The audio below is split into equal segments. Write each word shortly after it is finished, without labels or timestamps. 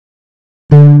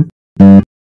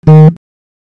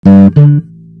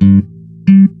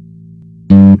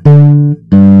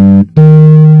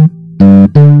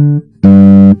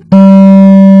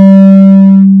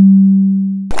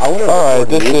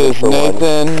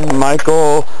Ryan,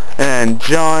 Michael, and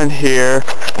John here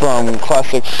from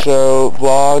ClassicsShow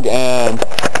vlog, and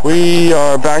we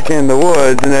are back in the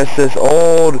woods, and it's this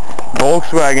old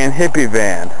Volkswagen hippie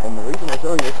van. And the reason I'm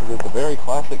showing this is it's a very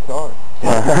classic car.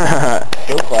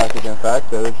 So classic, in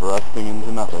fact, that it's rusting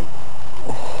into nothing.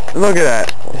 Look at that,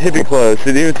 hippie clothes.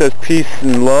 It even says peace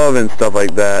and love and stuff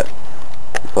like that.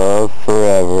 Love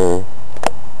forever.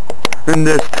 And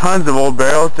there's tons of old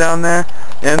barrels down there.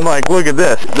 And like, look at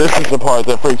this. This is the part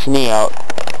that freaks me out.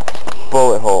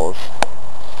 Bullet holes.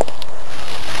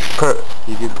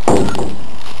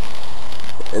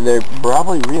 And they're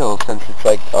probably real since it's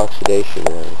like oxidation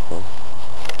and everything.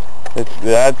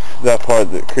 That's that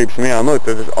part that creeps me out. Look,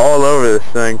 there's all over this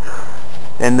thing.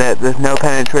 And that there's no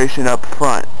penetration up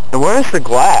front. And where's the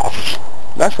glass?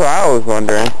 That's what I was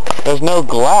wondering. There's no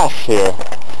glass here.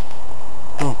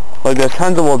 Like, there's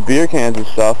tons of old beer cans and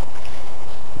stuff.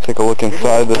 Take a look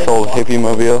inside this old hippie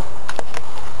mobile.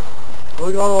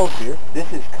 Look at all the old beer.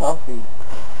 This is comfy.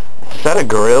 Is that a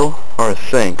grill or a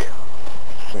sink?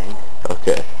 Sink.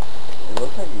 Okay. It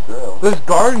looks like a grill. This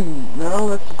garden, no,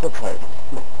 that's just a pipe.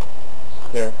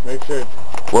 Here, make sure it's...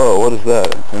 Whoa, what is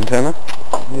that? Antenna?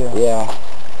 Yeah.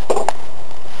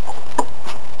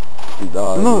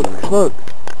 Look.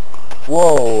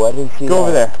 Whoa, I didn't see that. Go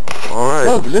over there. Alright.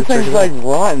 Look, this thing's like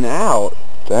rotten out.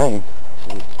 Dang.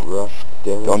 It's rough.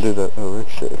 Don't do that. Oh,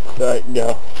 shit. Alright,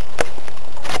 go.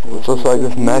 It looks like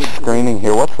this mesh screening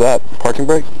here. What's that? Parking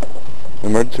brake?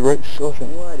 Emergency brakes?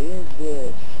 What is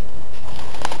this?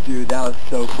 Dude, that was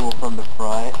so cool from the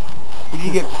front. You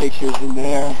can get pictures in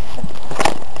there.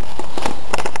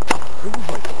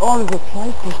 Oh, there's a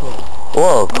tricycle.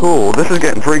 Whoa, cool. This is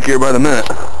getting freakier by the minute.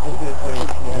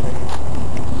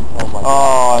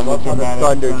 Oh, I love how the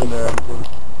thunder.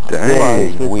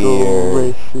 Dang.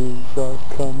 Weird.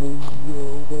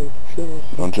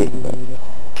 Don't you?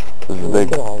 This is a big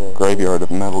graveyard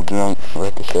of metal junk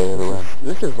ricocheted around.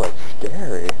 This is like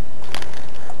scary.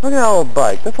 Look at that old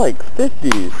bike. That's like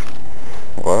 50s.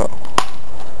 Wow.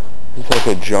 It's like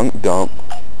a junk dump.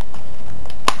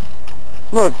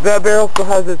 Look, that barrel still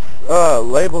has its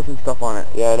labels and stuff on it.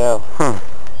 Yeah, I know. Huh.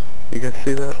 You guys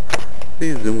see that?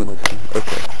 Please zoom in.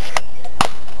 Okay.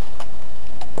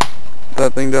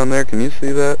 That thing down there, can you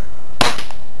see that?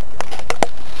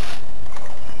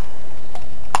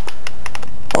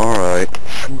 Alright.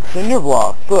 Cinder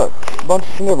blocks. Look, a bunch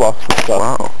of cinder blocks and stuff.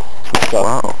 Wow.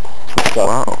 Wow.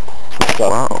 Wow.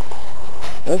 Wow.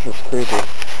 This is creepy.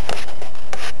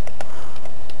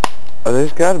 Oh,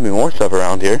 there's got to be more stuff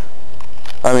around here.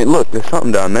 I mean, look, there's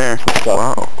something down there.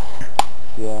 Wow.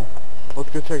 Yeah. Let's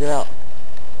go check it out.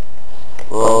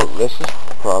 Well, this is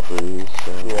property,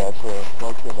 so... Yeah, true.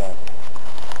 Let's go back.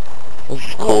 This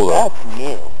is cool, though. That's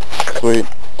new. Sweet.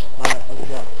 Alright, let's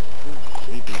go. This is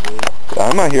creepy, dude.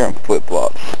 I'm out here on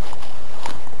flip-flops.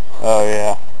 Oh,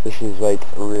 yeah. This is, like,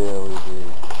 really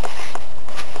big.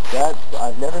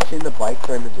 I've never seen the bike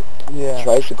frame as a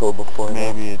tricycle before.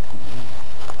 Maybe it's...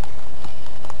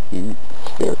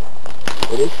 Scared.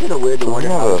 It is kind of weird to wonder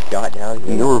how it got down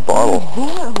here. Newer bottle.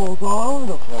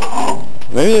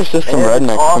 Maybe there's just some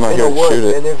rednecks come out here to shoot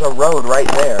it. And there's a road right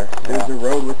there. There's a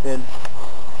road within,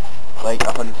 like,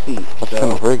 100 feet. That's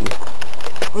kind of freaky.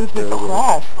 What if it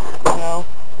crashed? You know,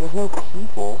 there's no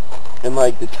people. And,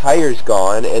 like, the tire's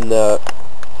gone, and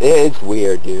it's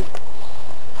weird, dude.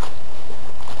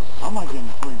 I'm not getting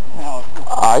freaked out.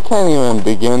 I can't even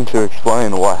begin to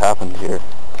explain what happened here.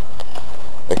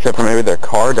 Except for maybe their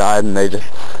car died and they just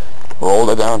rolled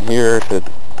it down here to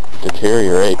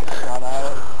deteriorate.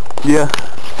 Yeah.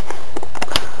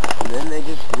 And then they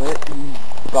just went and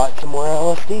bought some more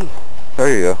LSD. There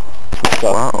you go.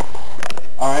 Wow.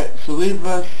 Alright, so leave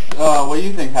us what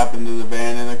you think happened to the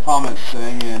van in the comments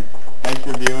thing, and thanks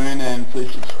for viewing, and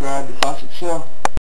please subscribe to ClassicsShow.